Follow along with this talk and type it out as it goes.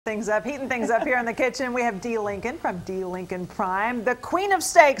Heating things up here in the kitchen. We have Dee Lincoln from Dee Lincoln Prime. The queen of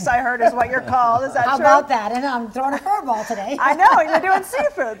steaks, I heard, is what you're called. Is that How true? How about that? And I'm throwing a curveball today. I know, you're doing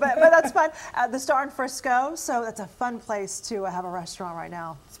seafood, but that's fun. The Star in Frisco, so that's a fun place to have a restaurant right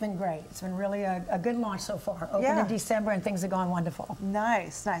now. It's been great. It's been really a good launch so far. Opened in December and things are going wonderful.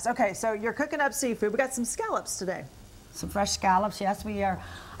 Nice, nice. Okay, so you're cooking up seafood. We got some scallops today. Some fresh scallops, yes. We are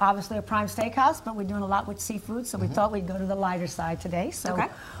obviously a prime steakhouse, but we're doing a lot with seafood, so we thought we'd go to the lighter side today. So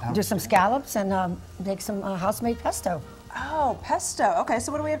we'll do some scallops and make some house-made pesto. Oh, pesto. Okay,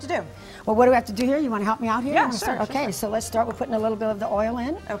 so what do we have to do? Well, what do we have to do here? You want to help me out here? Yeah, sure. Okay, so let's start with putting a little bit of the oil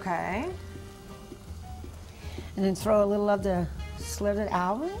in. Okay. And then throw a little of the slivered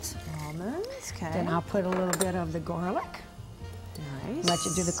almonds. Almonds, okay. Then I'll put a little bit of the garlic. Nice. Let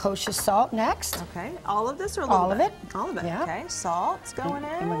you do the kosher salt next. Okay. All of this or a little bit? All of it. All of it. Yeah. Okay. Salt's going in.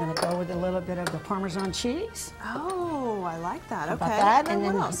 And we're going to go with a little bit of the parmesan cheese. Oh, I like that. How okay. about that? And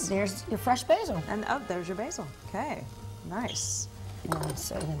then then what else? There's your fresh basil. And oh, there's your basil. Okay. Nice. And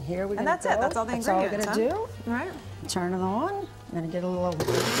so then here we're going to go. And that's it. That's all the ingredients. That's all we're going to do. Right. Turn it on. I'm going to get a little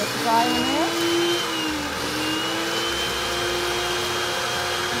fry in there.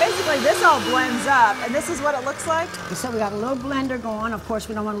 Basically, this all blends up, and this is what it looks like. So we got a little blender going. Of course,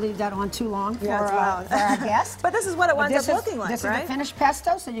 we don't want to leave that on too long for our guest. But this is what it winds up looking like, This is the finished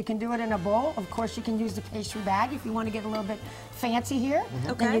pesto, so you can do it in a bowl. Of course, you can use the pastry bag if you want to get a little bit fancy here.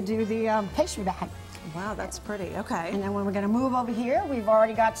 Then you do the pastry bag. Wow, that's pretty. Okay. And then when we're going to move over here, we've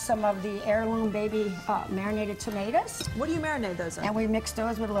already got some of the heirloom baby marinated tomatoes. What do you marinate those in? And we mix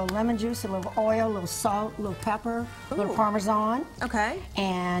those with a little lemon juice, a little oil, a little salt, a little pepper, a little parmesan. Okay.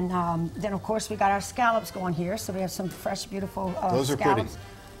 And then, of course, we got our scallops going here. So we have some fresh, beautiful those are scallops. pretty.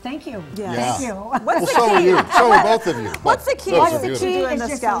 Thank you. Yeah. Thank you. What's the so key? are you. So are both of you. What's the key? What's the key doing is the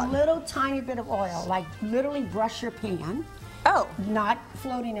just scallop? a little tiny bit of oil, like literally brush your pan. Oh. Not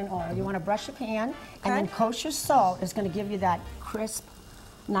floating in oil. You want to brush your pan, and then kosher salt is going to give you that crisp,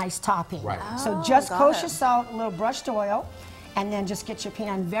 nice topping. Right. So just kosher salt, a little brushed oil, and then just get your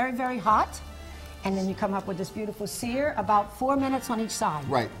pan very, very hot. And then you come up with this beautiful sear, about 4 minutes on each side.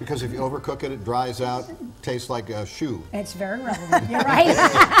 Right, because if you overcook it, it dries out, tastes like a shoe. It's very relevant. You're right. The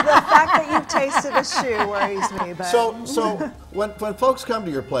fact that you've tasted a shoe worries me. But. So when folks come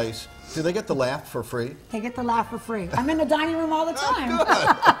to your place, do they get the laugh for free? They get the laugh for free. I'm in the dining room all the time. Good.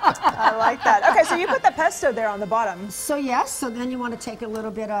 I like that. Okay, so you put the pesto there on the bottom. So yes, so then you want to take a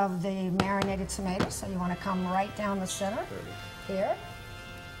little bit of the marinated tomatoes. So you want to come right down the center here.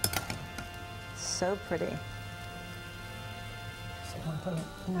 So pretty. So you want to put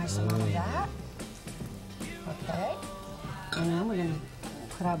a nice amount of that. Okay. And then we're going to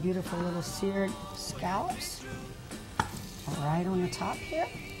put our beautiful little seared scallops right on the top here.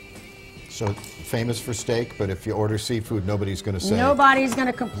 So famous for steak, but if you order seafood, nobody's going to say. Nobody's going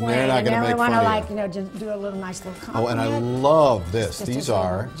to complain. They're not going to make fun want of to just do a little nice little compliment. Oh, and I love this. Just These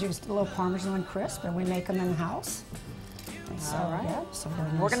are just a little Parmesan crisp, and we make them in the house. So, all right. Yeah, so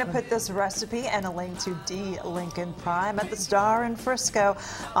we're going to put this recipe and a link to Dee Lincoln Prime at the Star in Frisco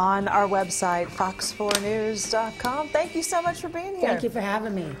on our website, fox4news.com. Thank you so much for being here. Thank you for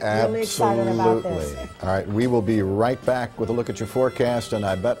having me. Absolutely. Really excited about this. All right, we will be right back with a look at your forecast, and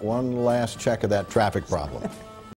I bet one last check of that traffic problem.